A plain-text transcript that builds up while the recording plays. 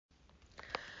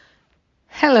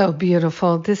Hello,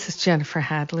 beautiful. This is Jennifer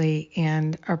Hadley,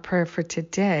 and our prayer for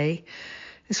today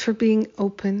is for being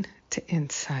open to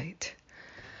insight.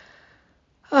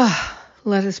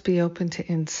 Let us be open to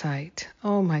insight.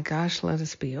 Oh my gosh, let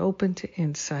us be open to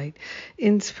insight,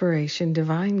 inspiration,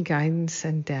 divine guidance,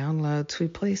 and downloads. We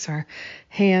place our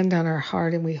hand on our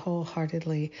heart and we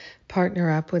wholeheartedly partner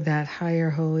up with that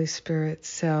higher Holy Spirit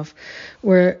self.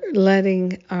 We're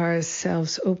letting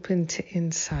ourselves open to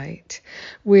insight.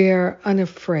 We're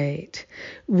unafraid.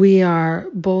 We are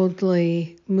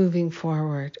boldly moving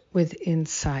forward with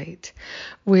insight.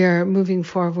 We are moving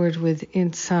forward with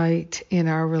insight in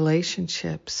our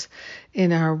relationships,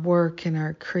 in our work, in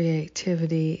our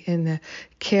creativity, in the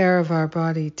care of our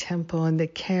body temple, and the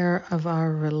care of our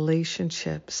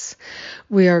relationships.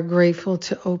 We are grateful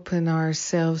to open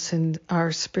ourselves in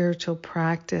our spiritual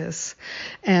practice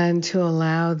and to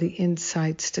allow the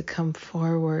insights to come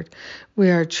forward. We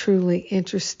are truly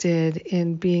interested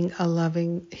in being a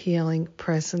loving, healing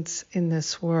presence in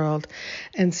this world.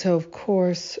 And so, of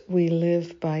course, we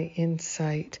live by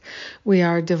insight. We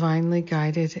are divinely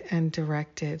guided and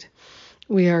directed.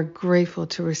 We are grateful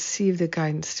to receive the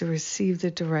guidance, to receive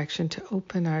the direction, to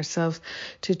open ourselves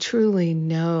to truly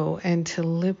know and to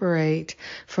liberate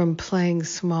from playing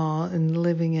small and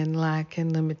living in lack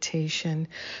and limitation.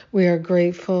 We are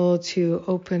grateful to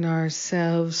open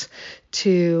ourselves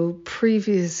to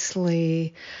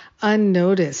previously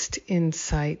unnoticed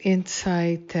insight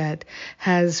that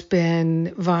has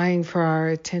been vying for our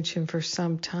attention for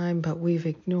some time, but we've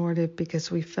ignored it because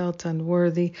we felt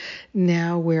unworthy.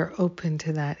 Now we're open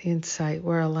to that insight.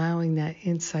 We're allowing that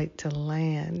insight to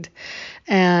land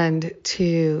and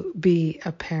to be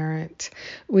apparent.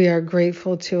 We are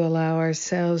grateful to allow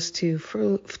ourselves to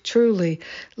truly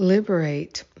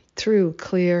liberate through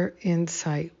clear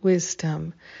insight,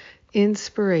 wisdom.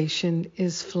 Inspiration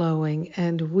is flowing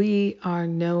and we are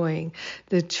knowing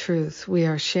the truth. We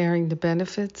are sharing the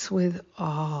benefits with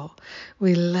all.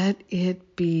 We let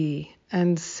it be,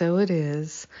 and so it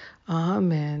is.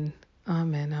 Amen.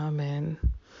 Amen.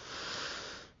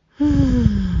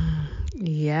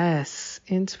 Yes,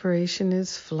 inspiration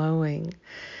is flowing.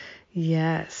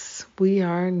 Yes, we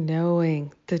are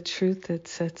knowing the truth that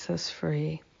sets us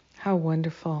free. How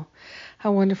wonderful.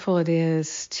 How wonderful it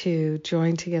is to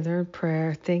join together in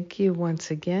prayer. Thank you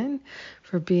once again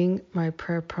for being my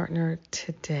prayer partner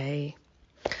today.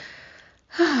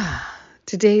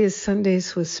 Today is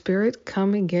Sundays with Spirit.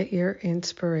 Come and get your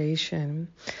inspiration.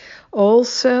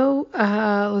 Also,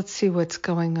 let's see what's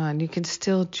going on. You can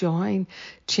still join,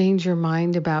 change your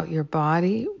mind about your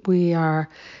body. We are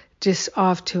just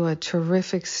off to a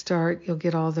terrific start. You'll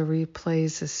get all the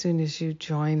replays as soon as you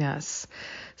join us.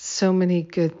 So many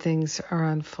good things are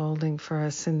unfolding for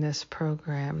us in this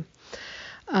program.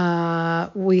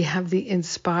 We have the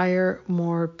Inspire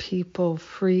More People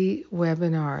free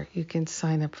webinar. You can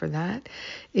sign up for that.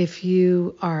 If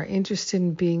you are interested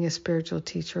in being a spiritual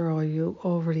teacher, or you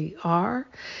already are,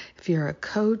 if you're a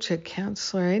coach, a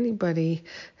counselor, anybody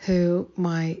who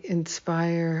might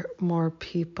inspire more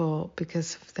people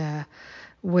because of the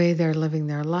way they're living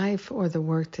their life or the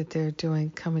work that they're doing,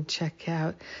 come and check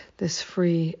out this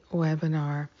free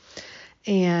webinar.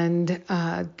 And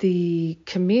the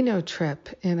Camino trip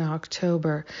in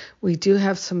October, we do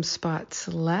have some spots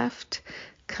left.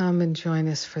 Come and join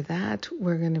us for that.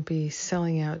 We're going to be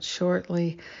selling out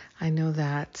shortly. I know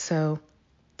that. So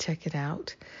check it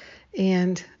out.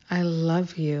 And I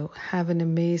love you. Have an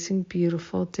amazing,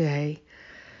 beautiful day.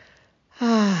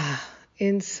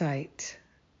 Insight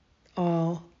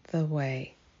all the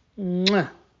way.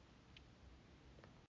 Mwah.